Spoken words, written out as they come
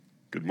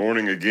Good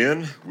morning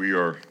again. We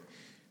are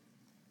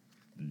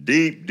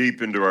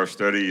deep into our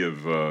study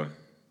of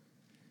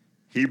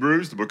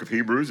Hebrews, the book of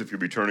Hebrews. If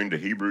you'll be turning to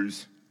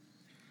Hebrews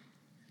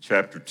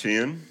chapter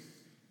 10.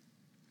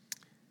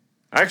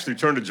 I actually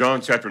turned to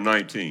John chapter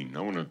 19. I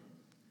want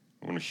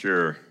to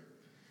share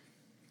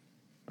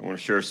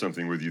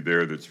something with you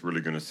there that's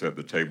really going to set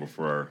the table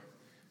for our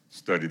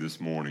study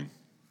this morning.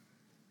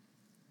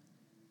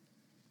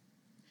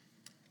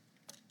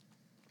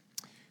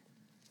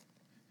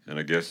 And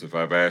I guess if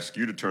I've asked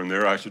you to turn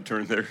there, I should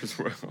turn there as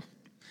well.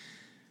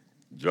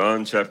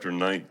 John chapter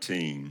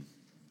 19.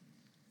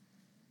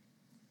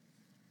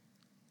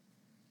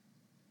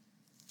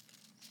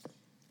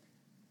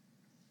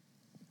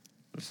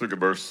 Let's look at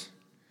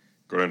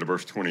go down to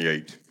verse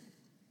 28.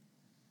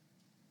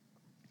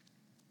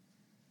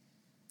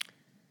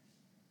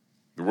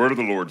 The word of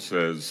the Lord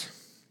says,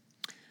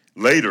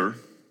 "Later,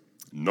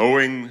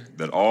 knowing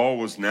that all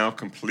was now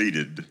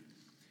completed,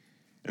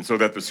 and so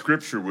that the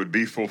scripture would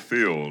be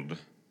fulfilled,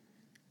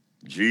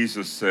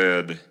 Jesus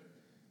said,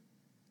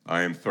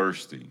 'I am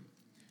thirsty.'"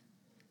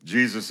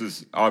 Jesus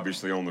is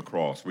obviously on the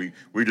cross. We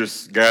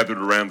just gathered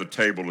around the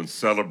table and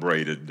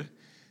celebrated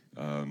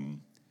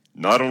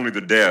not only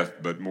the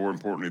death, but more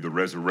importantly, the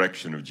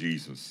resurrection of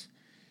Jesus.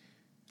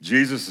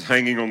 Jesus is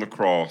hanging on the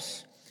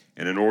cross,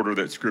 and in order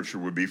that scripture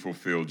would be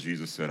fulfilled,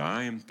 Jesus said,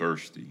 "I am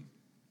thirsty."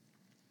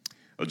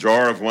 A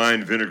jar of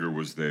wine vinegar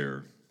was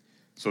there.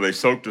 So they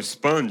soaked a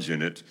sponge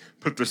in it,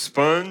 put the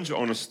sponge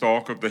on a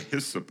stalk of the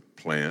hyssop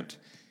plant,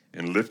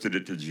 and lifted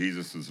it to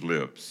Jesus'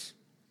 lips.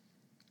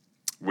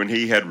 When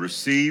he had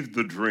received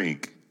the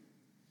drink,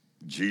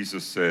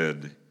 Jesus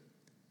said,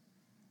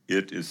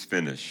 "It is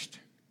finished."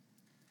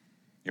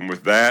 And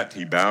with that,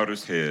 he bowed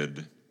his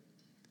head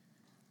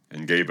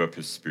and gave up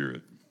his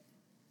spirit.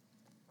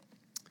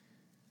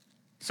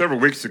 Several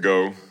weeks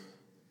ago,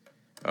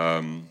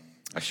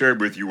 I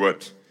shared with you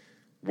what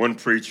one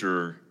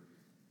preacher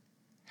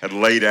had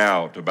laid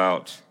out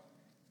about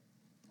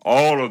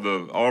all of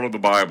the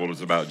Bible is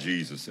about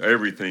Jesus.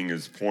 Everything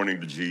is pointing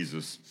to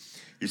Jesus.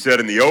 He said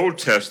in the Old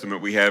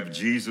Testament we have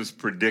Jesus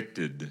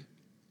predicted.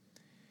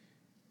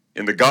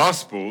 In the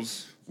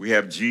Gospels we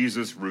have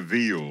Jesus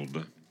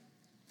revealed.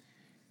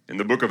 In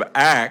the book of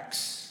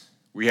Acts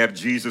we have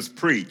Jesus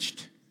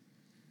preached.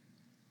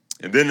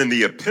 And then in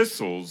the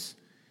epistles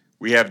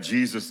we have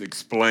Jesus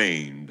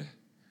explained.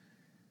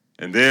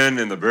 And then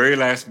in the very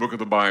last book of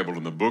the Bible,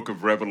 in the book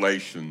of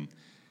Revelation,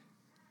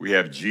 we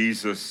have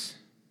Jesus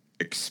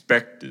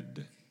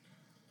expected.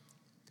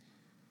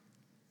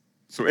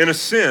 So in a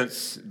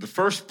sense, the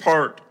first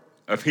part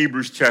of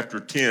Hebrews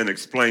chapter 10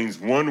 explains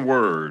one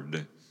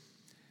word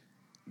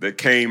that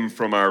came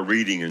from our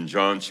reading in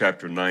John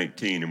chapter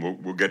 19,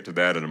 and we'll get to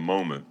that in a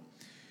moment.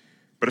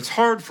 But it's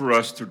hard for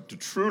us to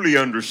truly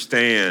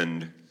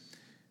understand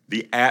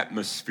the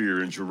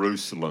atmosphere in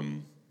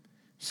Jerusalem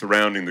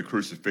surrounding the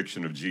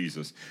crucifixion of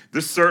Jesus.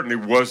 This certainly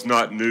was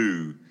not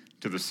new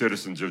to the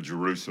citizens of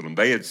Jerusalem.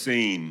 They had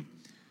seen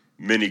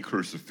many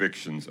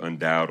crucifixions,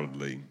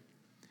 undoubtedly.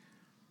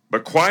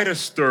 But quite a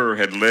stir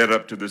had led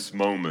up to this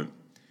moment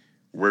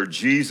where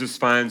Jesus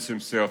finds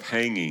himself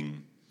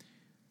hanging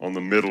on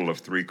the middle of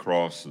three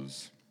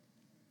crosses.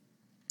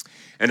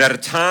 And at a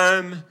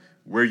time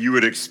where you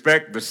would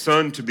expect the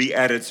sun to be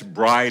at its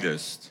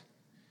brightest,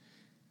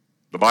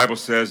 the Bible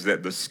says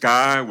that the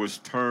sky was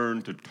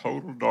turned to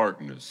total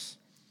darkness.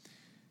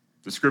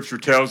 The scripture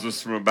tells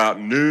us from about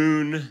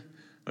noon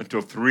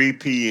until 3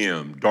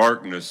 p.m.,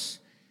 darkness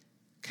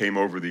came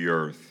over the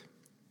earth.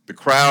 The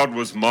crowd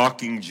was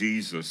mocking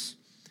Jesus.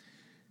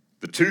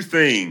 The two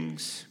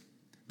thieves,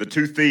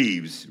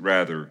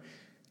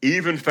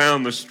 even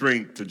found the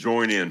strength to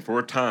join in, for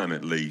a time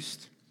at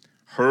least,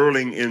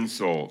 hurling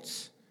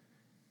insults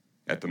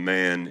at the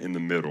man in the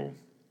middle.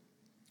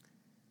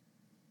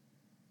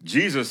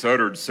 Jesus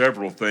uttered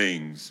several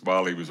things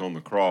while he was on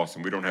the cross,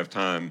 and we don't have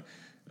time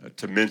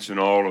to mention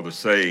all of the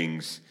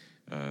sayings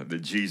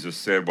that Jesus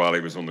said while he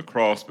was on the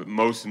cross, but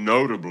most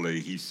notably,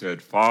 he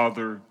said,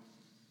 "Father,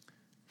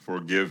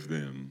 forgive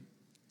them,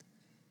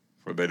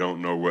 for they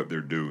don't know what they're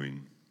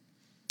doing."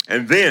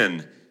 And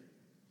then,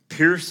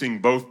 piercing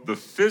both the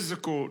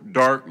physical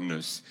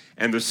darkness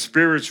and the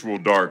spiritual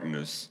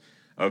darkness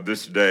of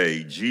this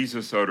day,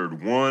 Jesus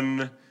uttered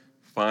one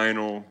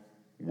final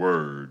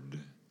word.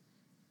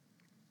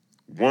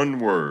 One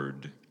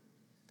word,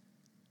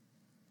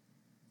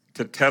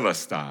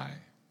 tetelestai.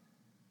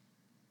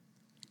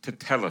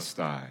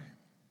 Tetelestai.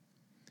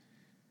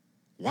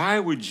 Why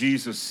would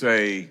Jesus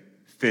say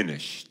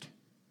finished?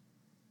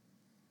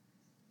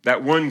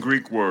 That one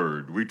Greek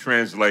word we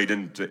translate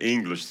into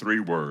English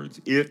 3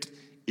 words. It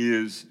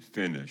is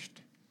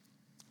finished.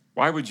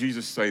 Why would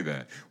Jesus say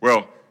that?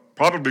 Well,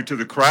 probably to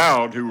the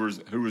crowd who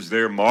was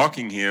there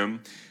mocking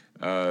him,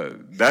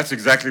 that's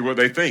exactly what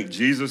they think.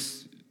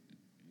 Jesus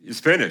is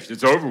finished.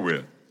 It's over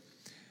with.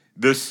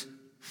 This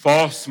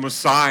false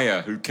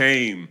Messiah who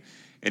came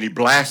and he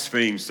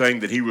blasphemed, saying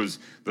that he was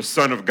the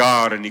Son of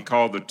God, and he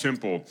called the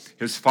temple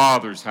his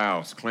Father's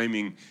house,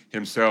 claiming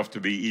himself to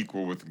be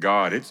equal with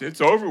God.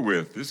 It's over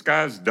with. This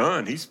guy's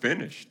done. He's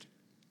finished.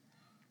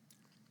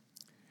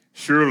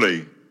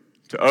 Surely,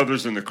 to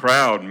others in the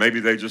crowd, maybe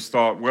they just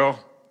thought,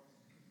 well,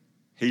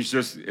 it's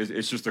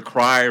just a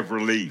cry of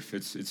relief.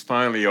 It's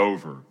finally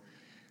over.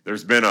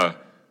 There's been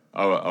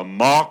a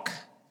mock,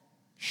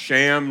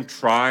 sham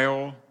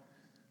trial,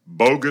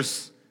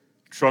 bogus,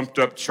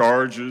 trumped-up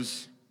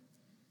charges.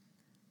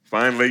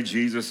 Finally,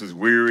 Jesus is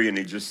weary, and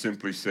he just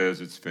simply says,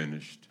 it's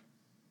finished.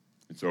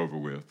 It's over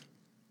with.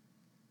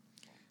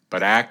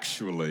 But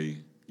actually,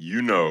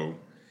 you know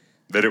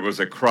that it was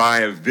a cry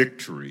of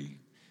victory.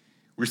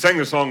 We sang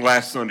the song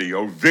last Sunday,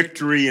 "Oh,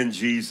 victory in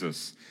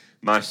Jesus,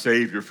 my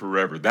Savior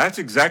forever." That's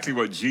exactly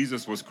what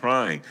Jesus was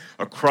crying,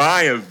 a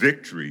cry of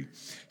victory.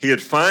 He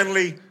had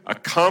finally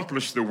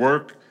accomplished the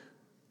work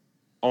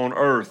on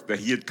earth that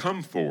he had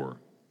come for.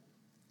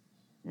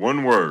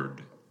 One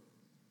word,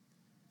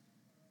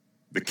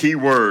 the key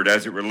word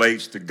as it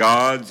relates to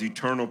God's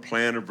eternal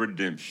plan of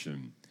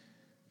redemption,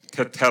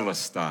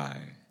 tetelestai.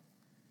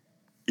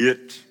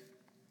 It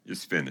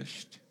is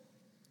finished.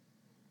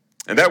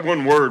 And that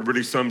one word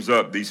really sums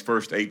up these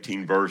first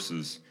 18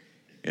 verses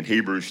in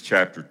Hebrews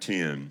chapter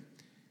 10.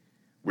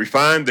 We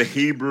find the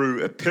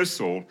Hebrew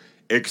epistle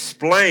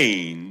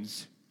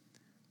explains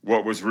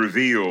what was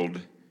revealed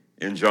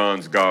in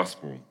John's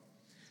gospel.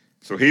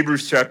 So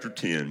Hebrews chapter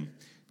 10,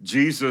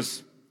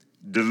 Jesus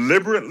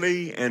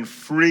deliberately and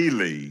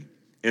freely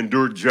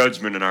endured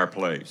judgment in our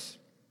place.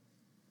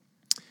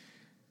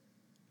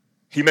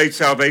 He made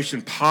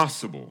salvation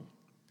possible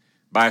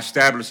by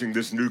establishing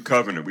this new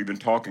covenant. We've been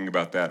talking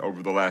about that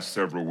over the last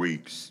several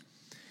weeks.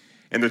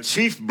 And the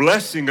chief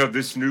blessing of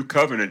this new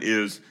covenant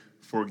is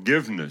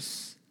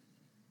forgiveness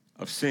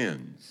of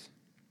sins.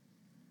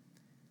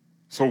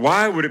 So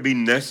why would it be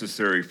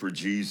necessary for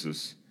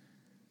Jesus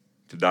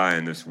to die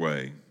in this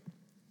way?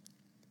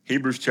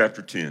 Hebrews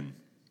chapter 10.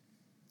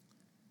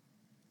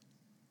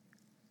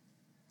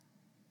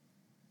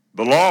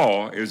 The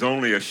law is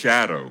only a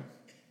shadow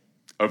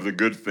of the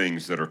good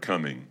things that are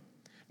coming,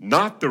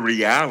 not the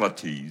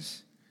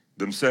realities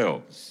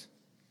themselves.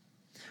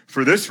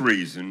 For this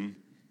reason,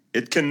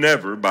 it can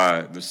never,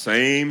 by the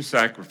same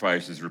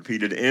sacrifices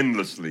repeated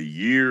endlessly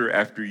year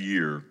after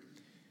year,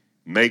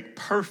 make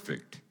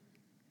perfect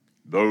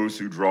those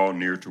who draw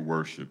near to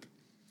worship.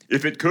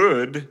 If it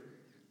could,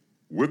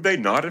 would they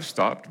not have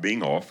stopped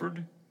being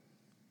offered?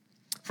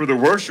 For the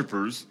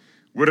worshipers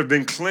would have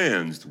been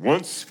cleansed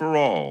once for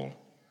all,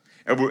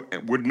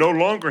 and would no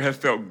longer have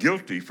felt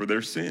guilty for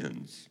their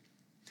sins.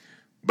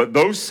 But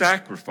those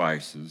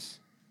sacrifices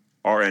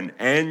are an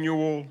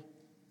annual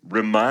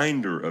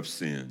reminder of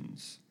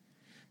sins,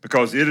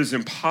 because it is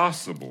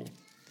impossible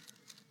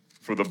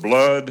for the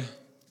blood,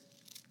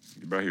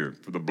 right here,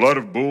 for the blood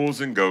of bulls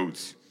and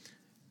goats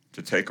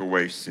to take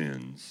away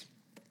sins.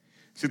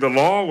 See, the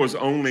law was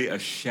only a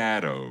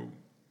shadow.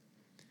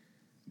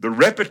 The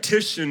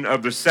repetition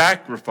of the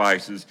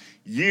sacrifices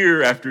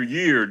year after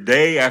year,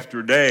 day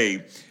after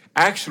day,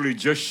 actually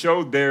just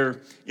showed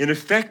their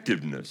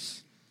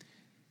ineffectiveness.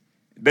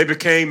 They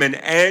became an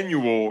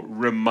annual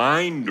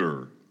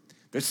reminder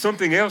that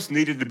something else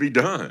needed to be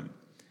done.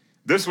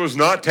 This was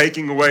not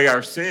taking away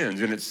our sins,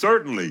 and it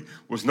certainly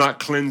was not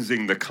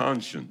cleansing the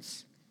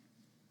conscience.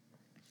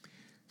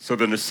 So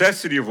the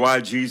necessity of why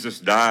Jesus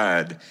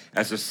died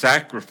as a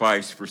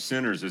sacrifice for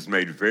sinners is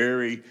made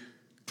very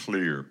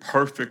clear,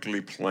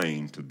 perfectly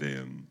plain to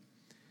them.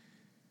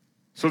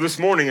 So this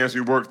morning, as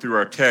we work through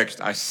our text,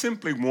 I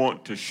simply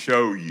want to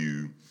show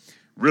you,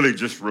 really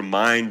just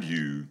remind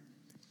you,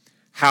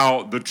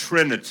 how the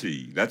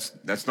Trinity,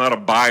 that's not a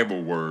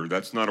Bible word,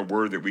 that's not a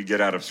word that we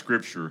get out of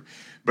Scripture,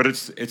 but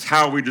it's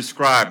how we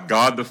describe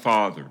God the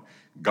Father,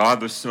 God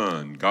the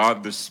Son,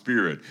 God the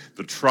Spirit,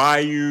 the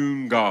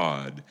triune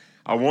God.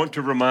 I want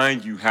to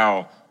remind you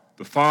how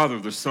the Father,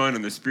 the Son,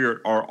 and the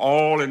Spirit are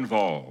all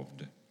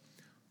involved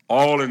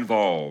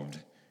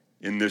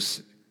in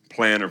this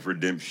plan of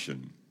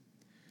redemption.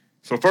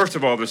 So first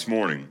of all this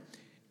morning,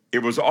 it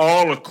was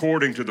all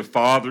according to the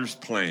Father's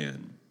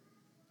plan.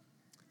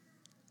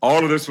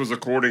 All of this was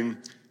according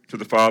to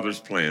the Father's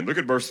plan. Look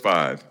at verse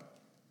 5.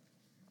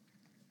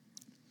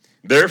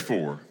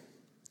 Therefore,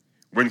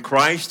 when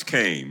Christ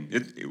came,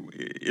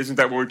 isn't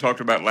that what we talked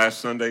about last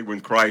Sunday?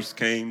 When Christ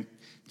came,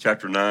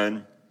 chapter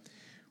 9.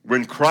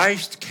 When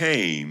Christ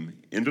came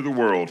into the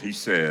world, he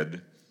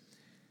said,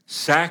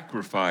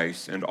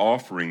 "Sacrifice and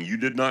offering you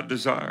did not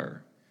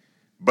desire,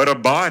 but a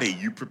body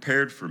you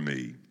prepared for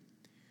me.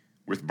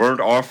 With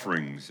burnt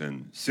offerings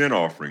and sin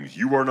offerings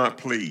you are not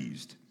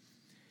pleased."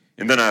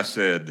 And then I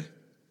said,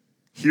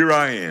 "Here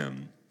I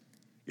am.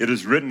 It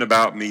is written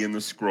about me in the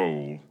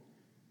scroll.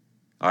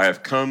 I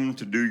have come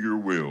to do your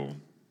will."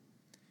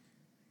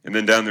 And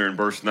then down there in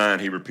verse 9,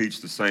 he repeats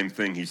the same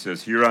thing. He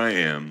says, "Here I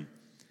am.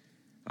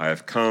 I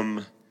have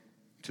come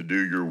to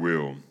do your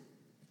will."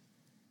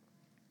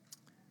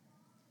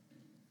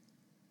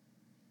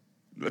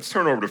 Let's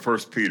turn over to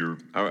 1 Peter.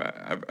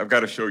 I've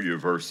got to show you a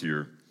verse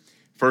here.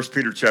 1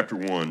 Peter chapter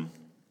 1,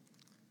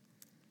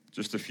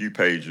 just a few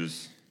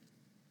pages.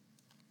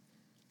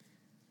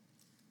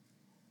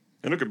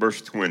 And look at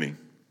verse 20.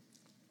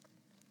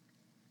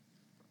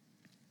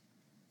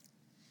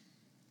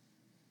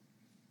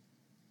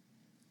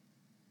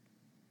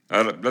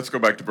 Let's go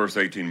back to verse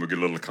 18. We'll get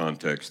a little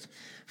context.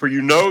 For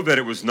you know that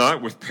it was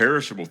not with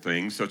perishable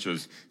things, such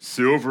as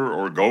silver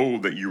or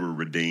gold, that you were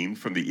redeemed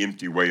from the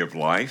empty way of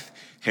life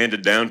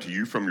handed down to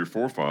you from your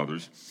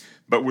forefathers,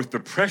 but with the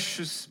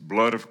precious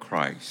blood of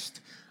Christ,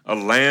 a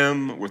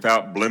lamb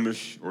without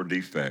blemish or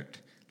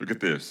defect. Look at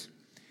this.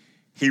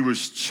 He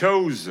was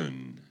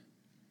chosen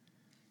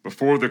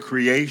before the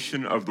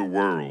creation of the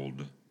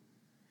world,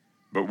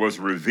 but was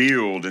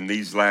revealed in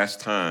these last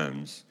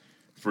times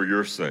for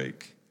your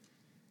sake.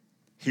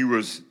 He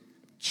was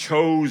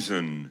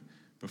chosen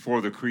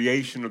before the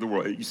creation of the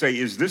world. You say,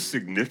 is this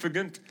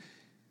significant?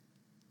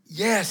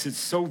 Yes, it's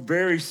so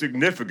very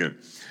significant.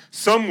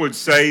 Some would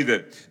say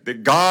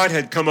that God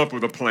had come up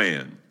with a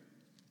plan.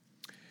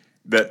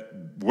 That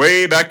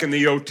way back in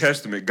the Old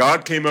Testament,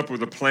 God came up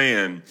with a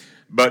plan,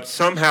 but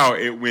somehow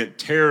it went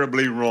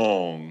terribly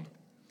wrong.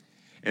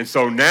 And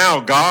so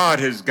now God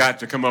has got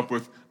to come up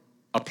with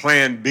a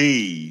plan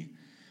B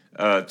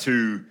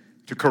to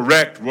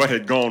correct what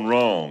had gone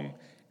wrong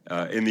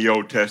in the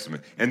Old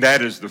Testament. And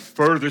that is the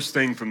furthest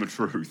thing from the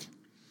truth.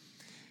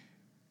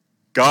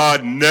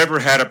 God never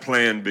had a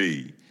plan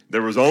B.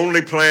 There was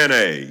only plan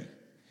A.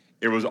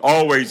 It was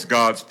always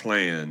God's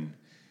plan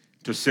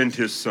to send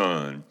his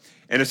son.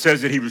 And it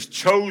says that he was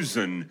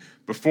chosen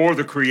before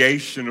the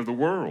creation of the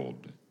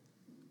world.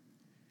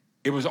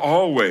 It was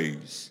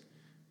always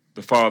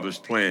the Father's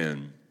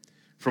plan.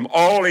 From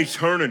all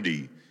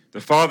eternity,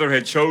 the Father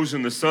had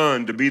chosen the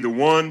Son to be the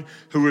one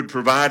who would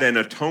provide an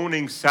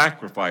atoning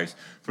sacrifice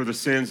for the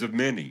sins of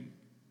many.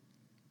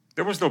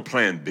 There was no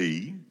plan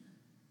B.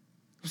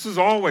 This is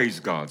always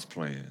God's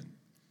plan.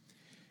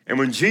 And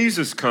when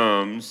Jesus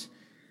comes,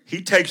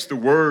 he takes the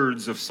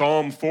words of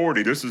Psalm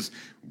 40. This is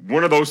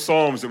one of those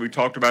psalms that we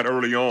talked about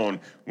early on,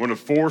 one of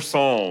 4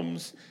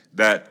 psalms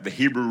that the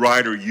Hebrew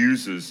writer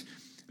uses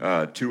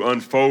to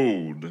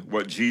unfold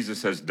what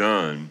Jesus has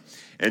done.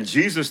 And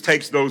Jesus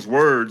takes those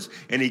words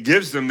and he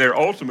gives them their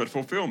ultimate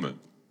fulfillment.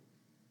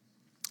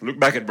 Look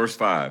back at verse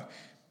 5.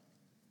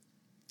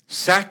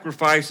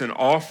 Sacrifice and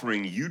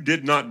offering you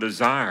did not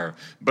desire,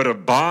 but a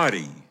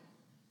body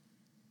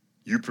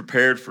you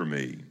prepared for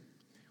me.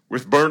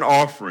 With burnt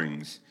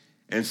offerings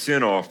and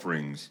sin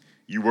offerings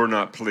you were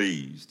not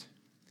pleased.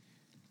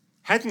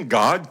 Hadn't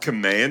God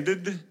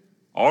commanded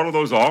all of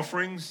those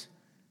offerings?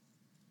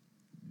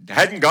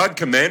 Hadn't God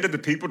commanded the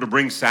people to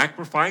bring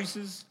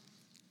sacrifices?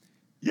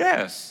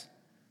 Yes,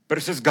 but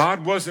it says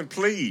God wasn't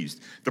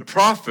pleased. The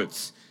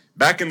prophets,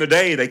 back in the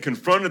day, they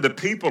confronted the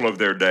people of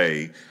their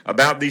day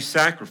about these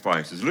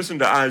sacrifices. Listen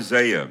to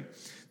Isaiah,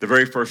 the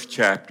very first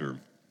chapter,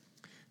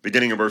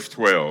 beginning of verse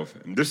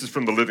 12. And this is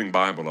from the Living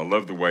Bible. I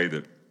love the way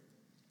that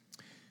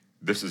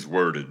this is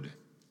worded.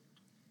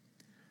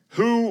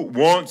 Who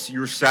wants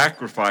your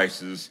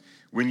sacrifices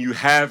when you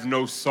have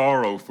no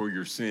sorrow for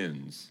your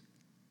sins?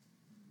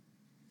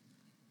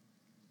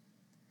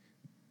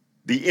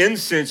 The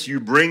incense you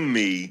bring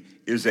me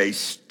is a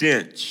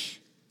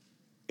stench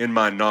in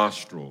my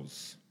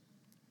nostrils.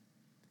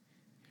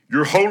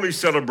 Your holy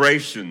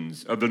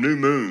celebrations of the new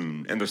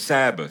moon and the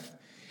Sabbath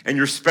and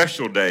your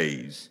special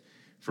days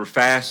for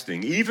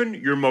fasting, even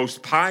your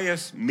most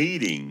pious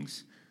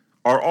meetings,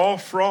 are all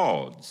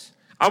frauds.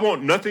 I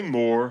want nothing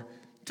more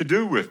to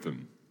do with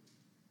them.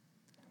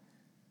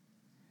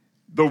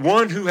 The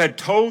one who had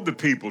told the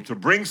people to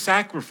bring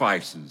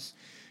sacrifices,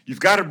 you've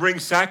got to bring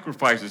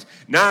sacrifices.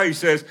 Now he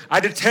says, I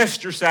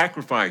detest your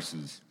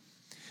sacrifices.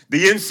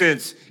 The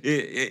incense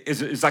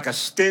is like a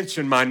stench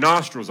in my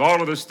nostrils,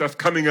 all of this stuff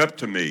coming up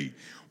to me.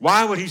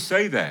 Why would he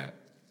say that?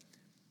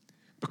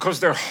 Because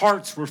their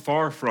hearts were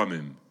far from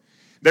him.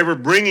 They were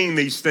bringing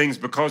these things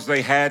because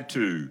they had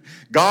to.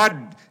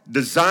 God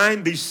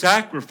designed these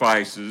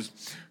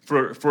sacrifices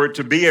for it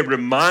to be a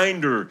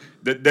reminder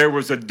that there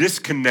was a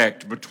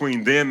disconnect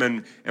between them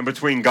and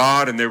between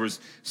God, and there was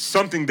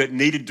something that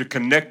needed to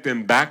connect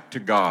them back to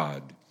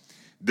God.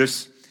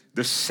 This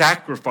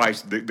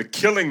sacrifice, the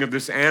killing of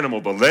this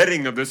animal, the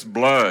letting of this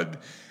blood,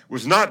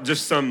 was not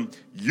just some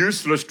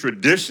useless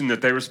tradition that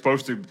they were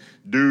supposed to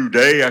do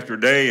day after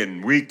day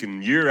and week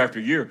and year after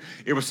year.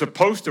 It was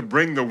supposed to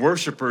bring the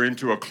worshiper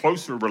into a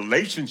closer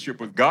relationship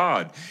with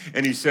God.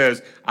 And he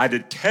says, I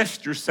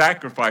detest your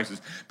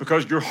sacrifices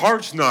because your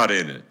heart's not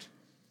in it.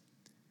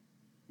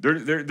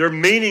 They're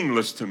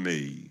meaningless to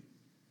me.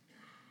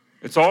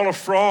 It's all a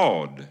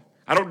fraud.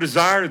 I don't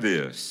desire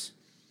this.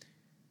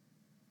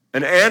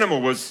 An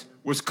animal was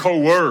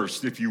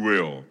coerced, if you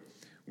will,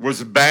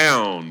 was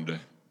bound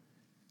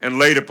and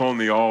laid upon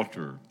the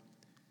altar.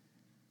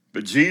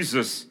 But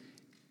Jesus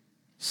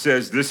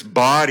says, this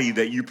body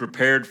that you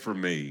prepared for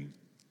me,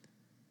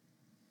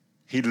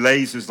 he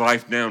lays his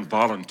life down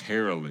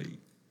voluntarily.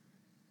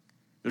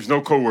 There's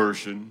no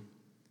coercion.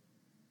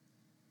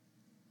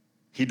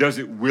 He does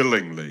it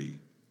willingly.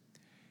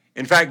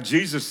 In fact,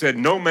 Jesus said,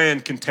 no man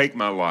can take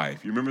my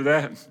life. You remember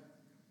that?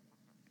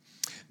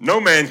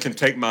 No man can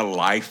take my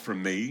life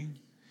from me.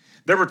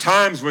 There were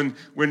times when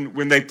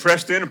they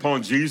pressed in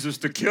upon Jesus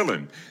to kill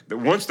him, that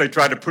once they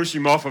tried to push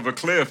him off of a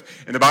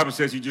cliff, and the Bible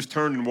says he just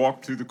turned and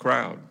walked through the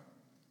crowd.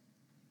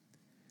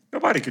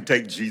 Nobody could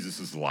take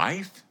Jesus'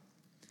 life.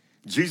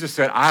 Jesus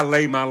said, I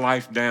lay my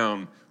life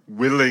down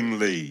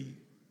willingly.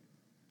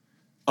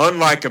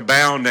 Unlike a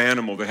bound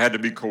animal that had to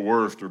be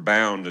coerced or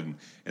bound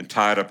and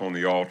tied up on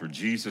the altar,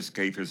 Jesus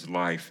gave his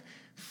life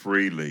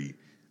freely,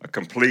 a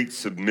complete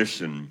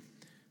submission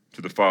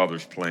to the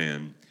Father's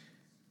plan.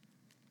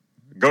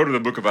 Go to the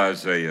book of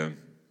Isaiah.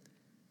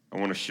 I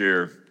want to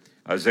share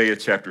Isaiah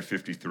chapter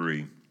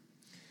 53.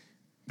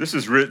 This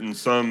is written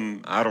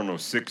some,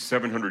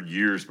 700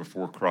 years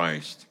before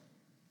Christ.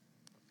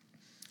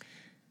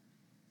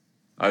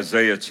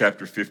 Isaiah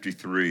chapter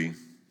 53.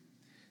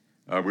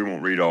 We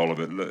won't read all of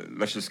it.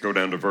 Let's just go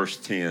down to verse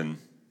 10.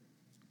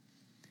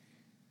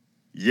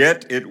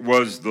 Yet it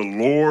was the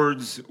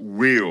Lord's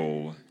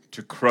will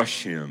to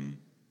crush him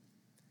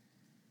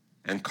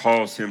and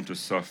cause him to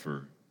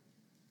suffer.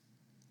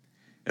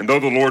 And though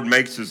the Lord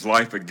makes his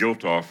life a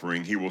guilt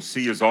offering, he will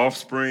see his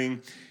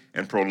offspring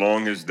and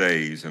prolong his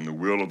days, and the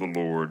will of the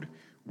Lord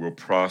will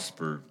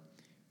prosper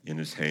in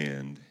his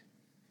hand.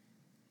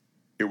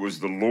 It was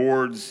the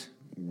Lord's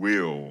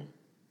will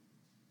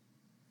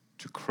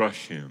to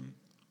crush him.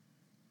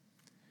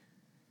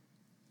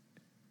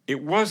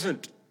 It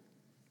wasn't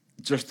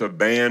just a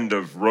band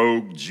of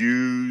rogue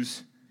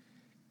Jews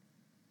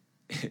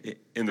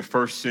in the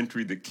first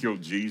century that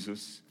killed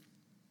Jesus.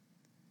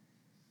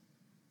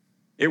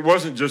 It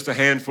wasn't just a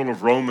handful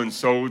of Roman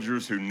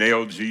soldiers who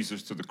nailed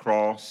Jesus to the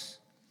cross.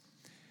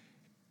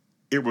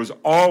 It was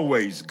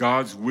always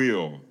God's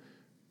will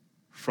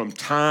from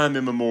time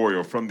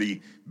immemorial, from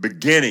the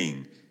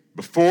beginning,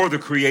 before the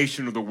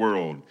creation of the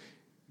world.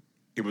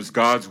 It was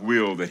God's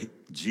will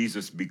that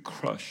Jesus be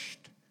crushed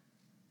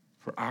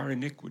for our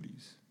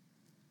iniquities,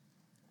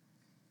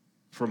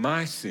 for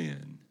my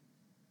sin.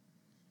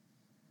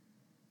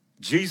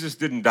 Jesus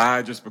didn't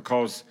die just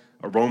because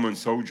a Roman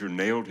soldier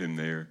nailed him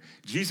there.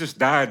 Jesus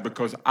died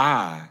because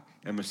I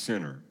am a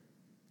sinner.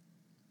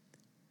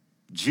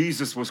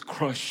 Jesus was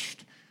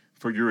crushed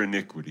for your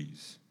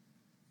iniquities.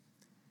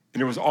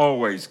 And it was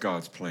always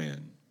God's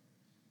plan.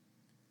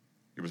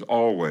 It was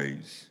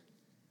always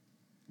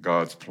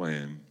God's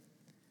plan.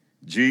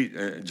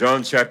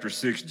 John chapter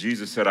 6,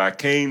 Jesus said, I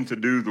came to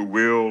do the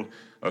will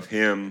of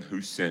him who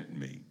sent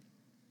me.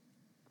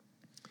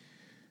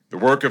 The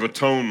work of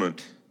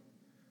atonement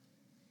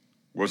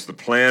was the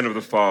plan of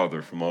the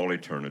Father from all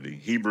eternity.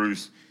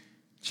 Hebrews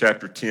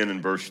chapter 10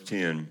 and verse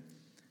 10.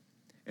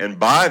 And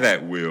by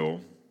that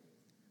will,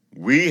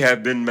 we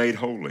have been made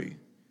holy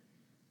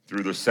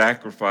through the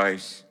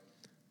sacrifice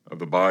of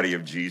the body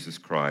of Jesus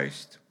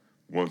Christ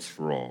once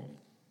for all.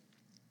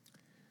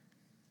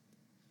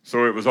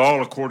 So it was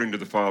all according to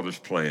the Father's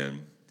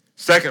plan.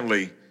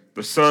 Secondly,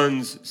 the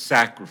Son's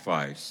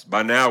sacrifice.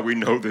 By now we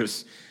know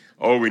this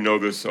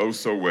oh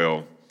so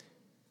well.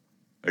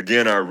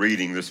 Again, our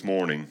reading this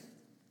morning,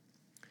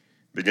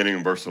 beginning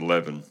in verse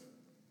 11.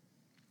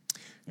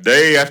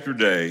 Day after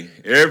day,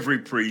 every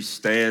priest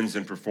stands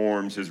and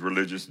performs his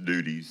religious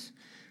duties.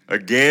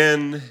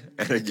 Again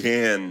and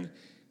again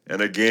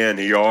and again,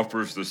 he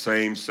offers the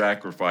same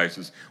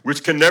sacrifices,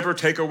 which can never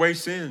take away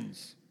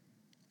sins.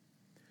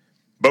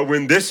 But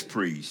when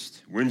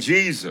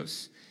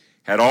Jesus,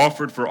 had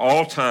offered for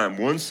all time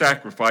one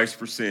sacrifice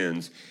for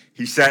sins,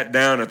 he sat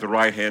down at the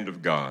right hand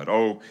of God.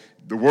 Oh,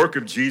 the work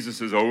of Jesus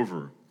is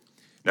over.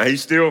 Now,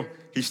 he's still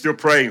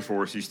praying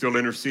for us. He's still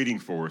interceding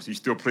for us. He's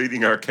still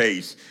pleading our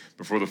case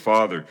before the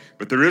Father.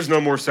 But there is no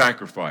more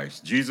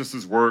sacrifice.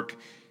 Jesus' work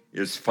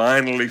is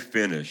finally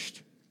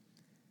finished.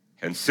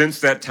 And since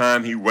that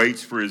time, he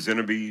waits for his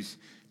enemies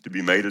to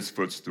be made his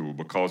footstool,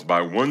 because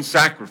by one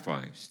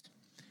sacrifice,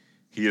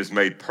 he has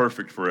made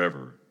perfect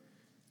forever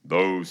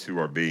those who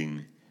are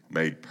being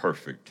made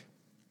perfect.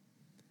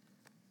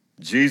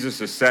 Jesus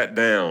has sat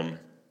down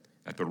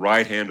at the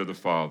right hand of the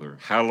Father.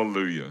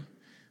 Hallelujah.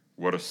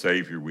 What a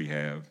Savior we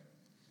have.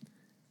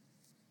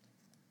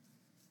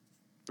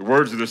 The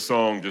words of this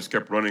song just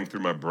kept running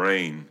through my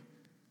brain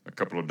a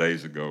couple of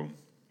days ago.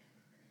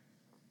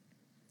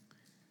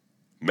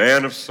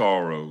 Man of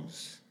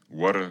sorrows,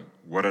 what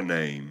a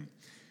name.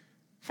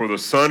 For the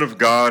Son of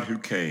God who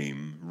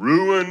came,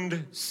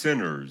 ruined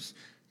sinners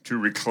to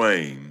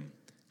reclaim.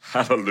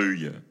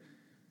 Hallelujah,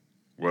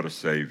 what a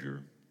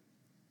Savior.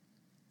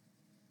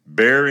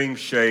 Bearing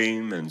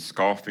shame and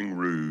scoffing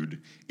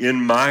rude, in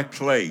my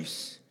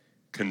place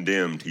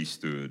condemned he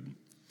stood.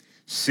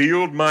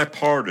 Sealed my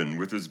pardon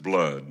with his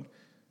blood.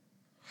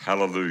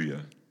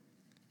 Hallelujah,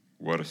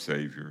 what a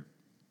Savior.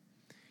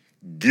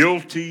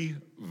 Guilty,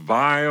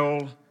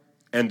 vile,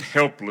 and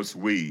helpless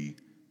we,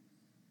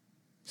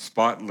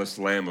 spotless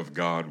Lamb of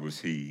God was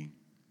he.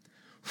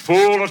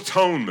 Full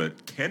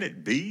atonement, can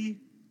it be?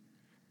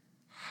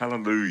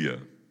 Hallelujah,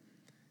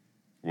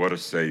 what a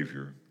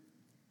Savior.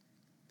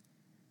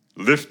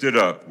 Lifted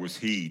up was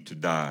he to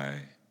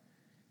die.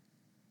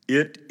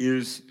 It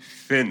is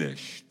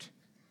finished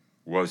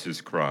was his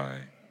cry.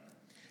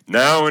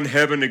 Now in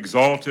heaven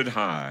exalted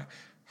high,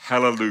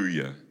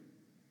 hallelujah,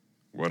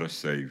 what a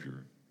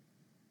Savior.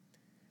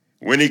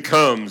 When he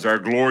comes, our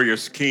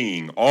glorious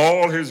King,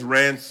 all his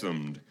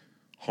ransomed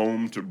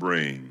home to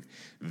bring.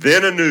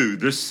 Then anew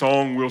this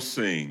song will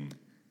sing.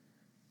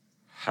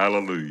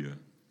 Hallelujah,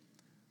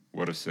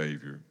 what a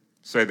Savior.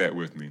 Say that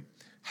with me.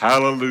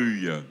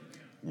 Hallelujah,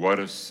 what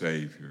a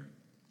Savior.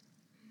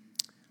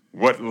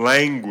 What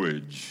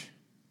language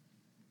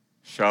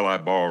shall I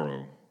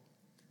borrow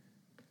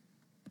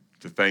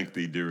to thank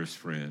thee, dearest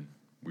friend?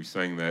 We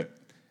sang that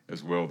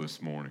as well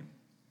this morning.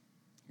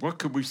 What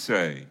could we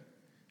say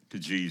to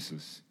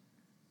Jesus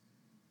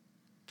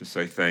to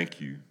say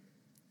thank you?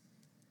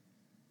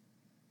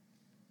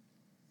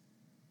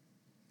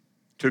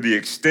 To the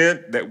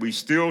extent that we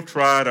still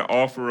try to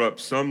offer up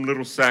some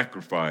little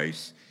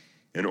sacrifice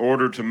in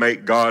order to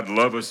make God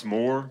love us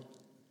more.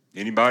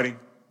 Anybody?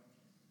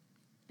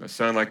 That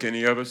sound like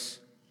any of us?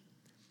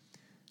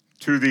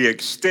 To the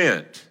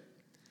extent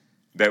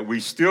that we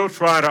still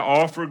try to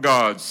offer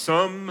God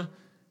some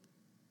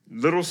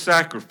little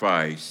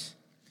sacrifice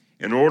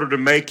in order to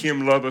make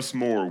him love us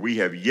more, we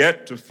have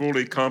yet to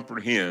fully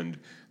comprehend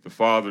the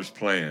Father's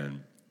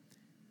plan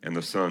and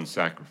the Son's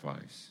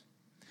sacrifice.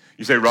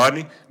 You say,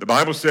 Rodney, the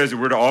Bible says that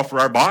we're to offer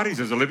our bodies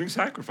as a living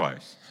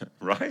sacrifice,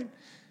 right?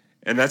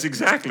 And that's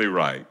exactly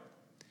right.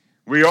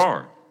 We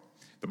are.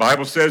 The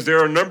Bible says there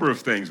are a number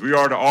of things. We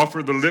are to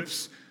offer the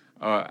lips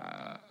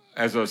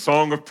as a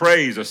song of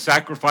praise, a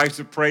sacrifice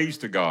of praise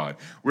to God.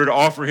 We're to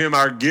offer him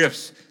our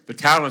gifts, the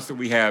talents that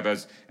we have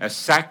as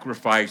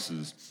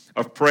sacrifices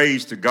of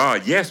praise to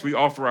God. Yes, we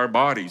offer our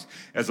bodies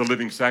as a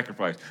living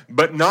sacrifice,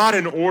 but not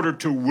in order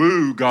to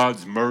woo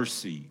God's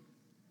mercy.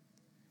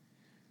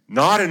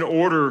 Not in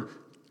order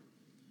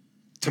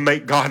to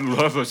make God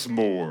love us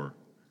more.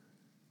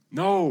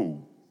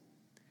 No.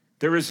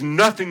 There is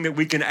nothing that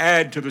we can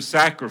add to the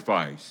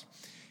sacrifice.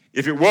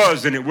 If it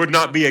was, then it would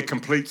not be a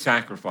complete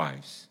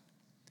sacrifice.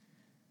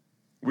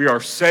 We are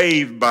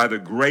saved by the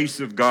grace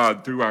of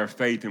God through our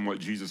faith in what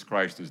Jesus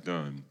Christ has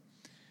done.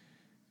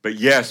 But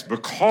yes,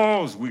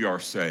 because we are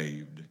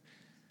saved,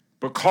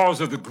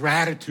 because of the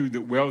gratitude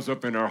that wells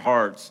up in our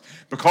hearts,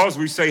 because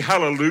we say,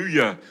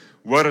 hallelujah,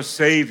 what a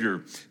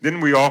Savior,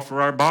 then we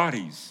offer our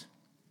bodies.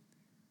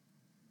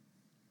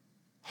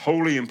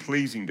 Holy and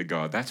pleasing to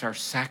God. That's our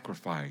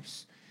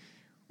sacrifice.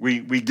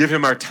 We give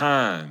him our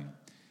time.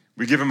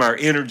 We give him our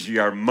energy,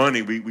 our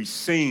money. We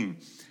sing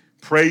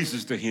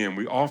praises to him.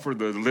 We offer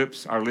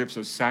our lips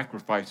as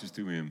sacrifices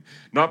to him.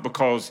 Not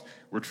because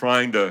we're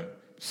trying to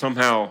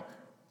somehow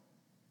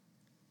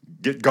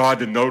get God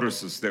to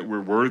notice us that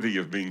we're worthy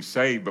of being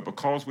saved, but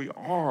because we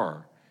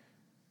are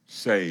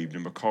saved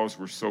and because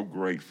we're so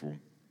grateful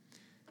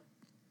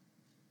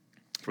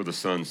for the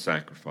Son's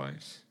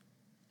sacrifice.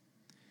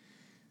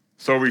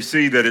 So we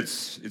see that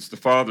it's the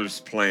Father's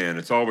plan.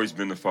 It's always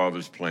been the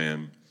Father's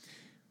plan.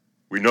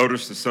 We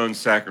notice the Son's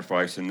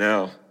sacrifice, and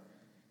now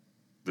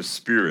the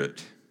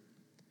Spirit's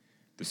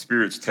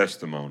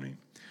testimony.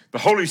 The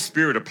Holy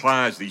Spirit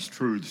applies these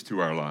truths to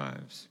our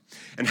lives.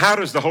 And how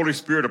does the Holy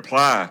Spirit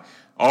apply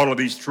all of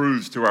these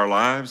truths to our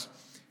lives?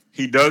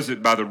 He does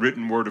it by the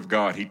written word of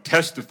God. He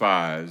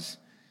testifies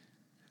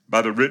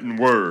by the written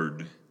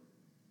word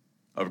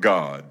of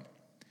God.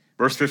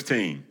 Verse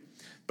 15,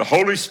 the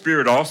Holy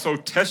Spirit also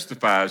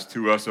testifies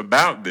to us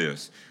about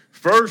this.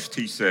 First,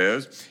 he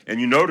says, and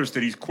you notice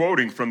that he's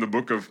quoting from the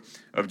book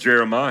of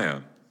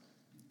Jeremiah.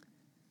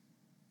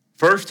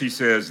 First, he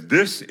says,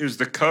 this is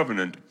the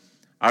covenant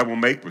I will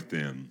make with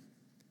them.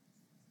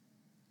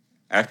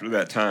 After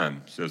that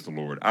time, says the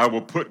Lord, I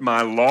will put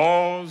my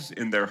laws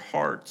in their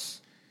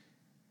hearts,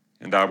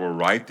 and I will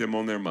write them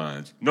on their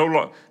minds. No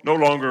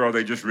longer are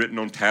they just written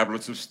on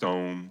tablets of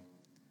stone,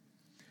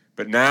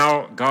 but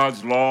now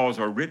God's laws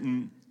are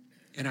written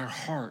in our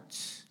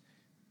hearts.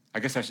 I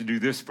guess I should do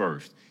this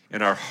first.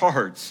 In our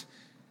hearts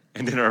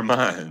and in our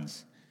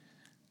minds.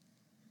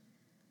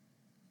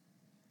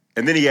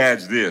 And then he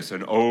adds this,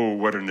 and oh,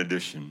 what an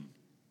addition.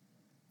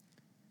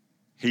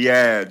 He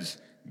adds,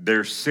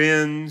 their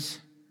sins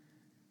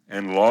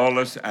and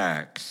lawless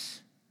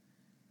acts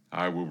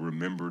I will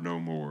remember no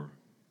more.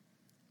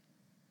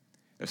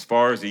 As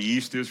far as the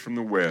east is from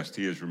the west,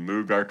 he has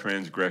removed our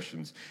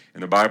transgressions.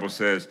 And the Bible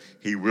says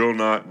he will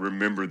not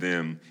remember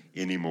them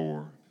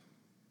anymore.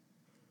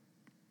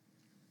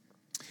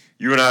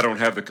 You and I don't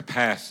have the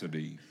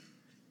capacity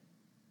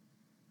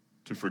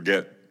to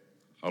forget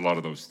a lot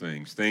of those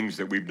things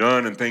that we've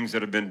done and things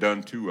that have been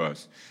done to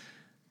us.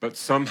 But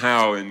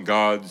somehow in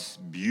God's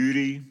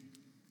beauty,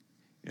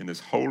 in his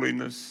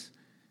holiness,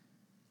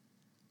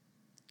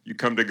 you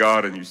come to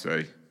God and you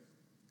say,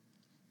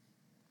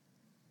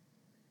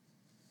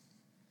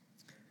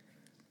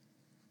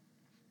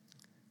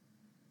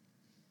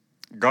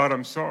 God,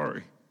 I'm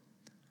sorry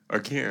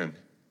again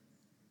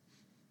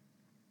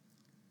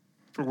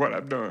for what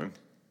I've done.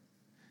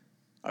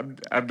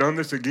 I've done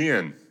this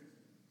again.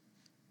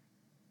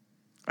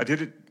 I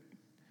did it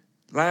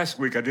last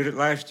week. I did it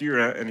last year,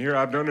 and here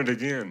I've done it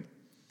again.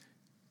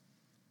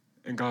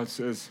 And God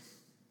says,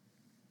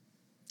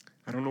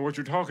 I don't know what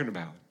you're talking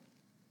about.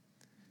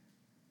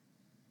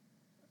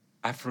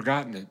 I've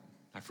forgotten it.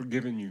 I've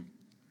forgiven you.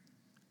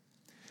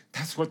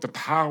 That's what the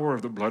power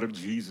of the blood of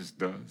Jesus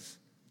does.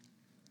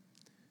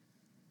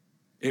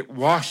 It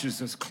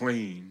washes us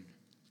clean.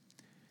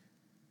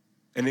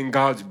 And in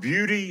God's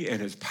beauty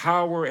and his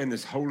power and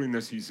his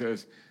holiness, he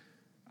says,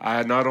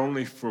 I not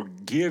only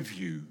forgive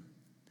you,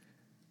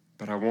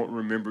 but I won't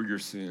remember your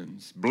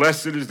sins.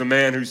 Blessed is the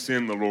man whose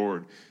sin the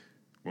Lord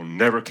will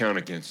never count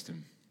against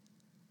him.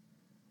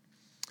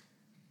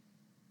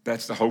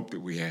 That's the hope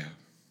that we have.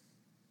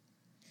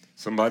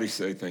 Somebody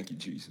say, thank you,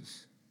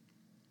 Jesus.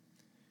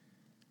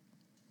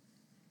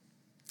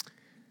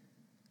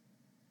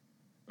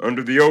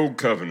 Under the old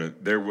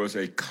covenant, there was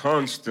a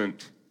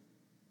constant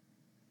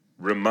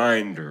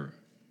reminder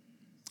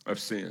of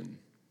sin.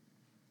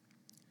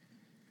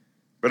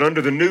 But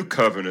under the new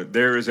covenant,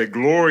 there is a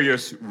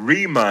glorious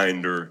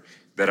reminder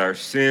that our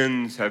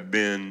sins have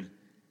been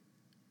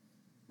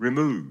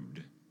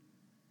removed.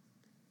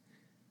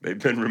 They've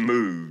been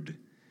removed.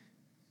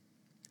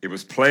 It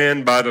was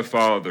planned by the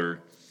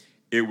Father.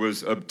 It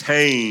was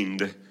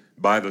obtained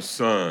by the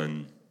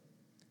Son.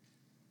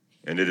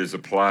 And it is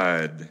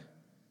applied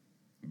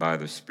by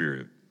the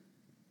Spirit.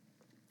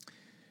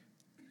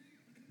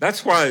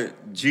 That's why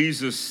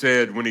Jesus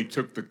said when he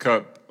took the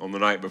cup on the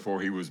night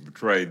before he was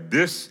betrayed,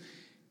 this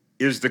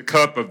is the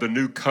cup of the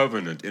new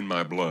covenant in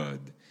my blood.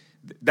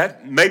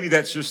 Maybe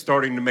that's just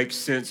starting to make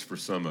sense for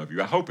some of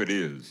you. I hope it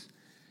is.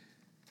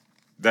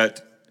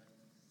 That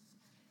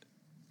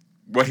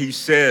what he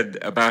said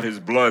about his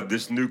blood,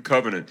 this new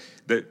covenant,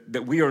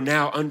 that we are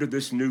now under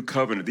this new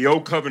covenant. The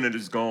old covenant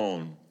is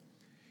gone,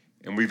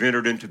 and we've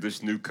entered into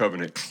this new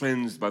covenant,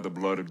 cleansed by the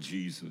blood of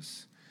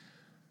Jesus.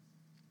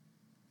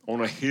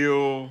 On a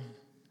hill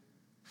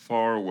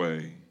far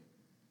away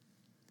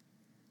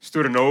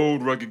stood an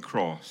old rugged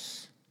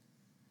cross,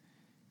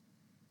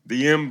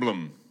 the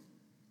emblem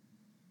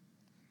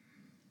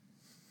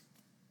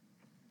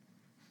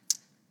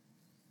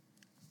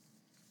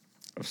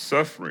of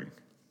suffering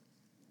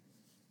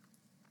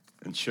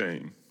and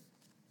shame.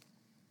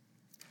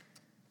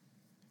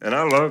 And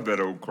I love that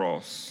old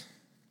cross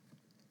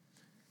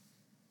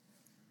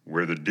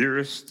where the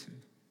dearest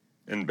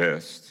and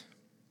best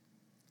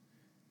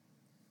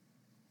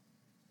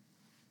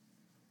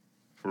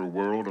for a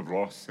world of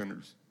lost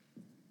sinners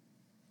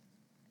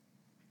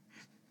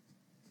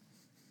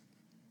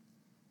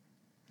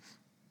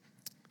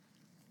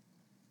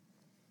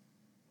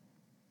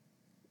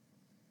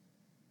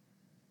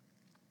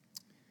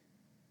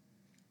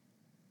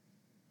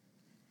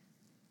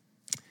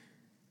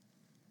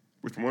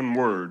with one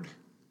word,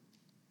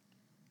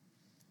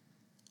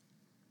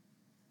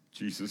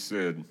 Jesus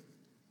said,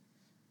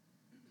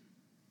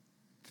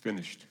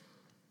 finished.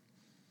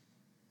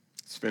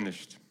 It's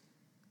finished.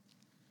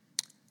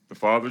 The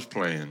Father's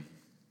plan,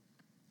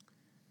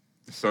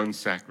 the Son's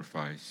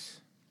sacrifice,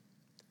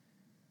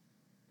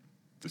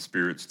 the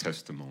Spirit's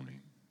testimony.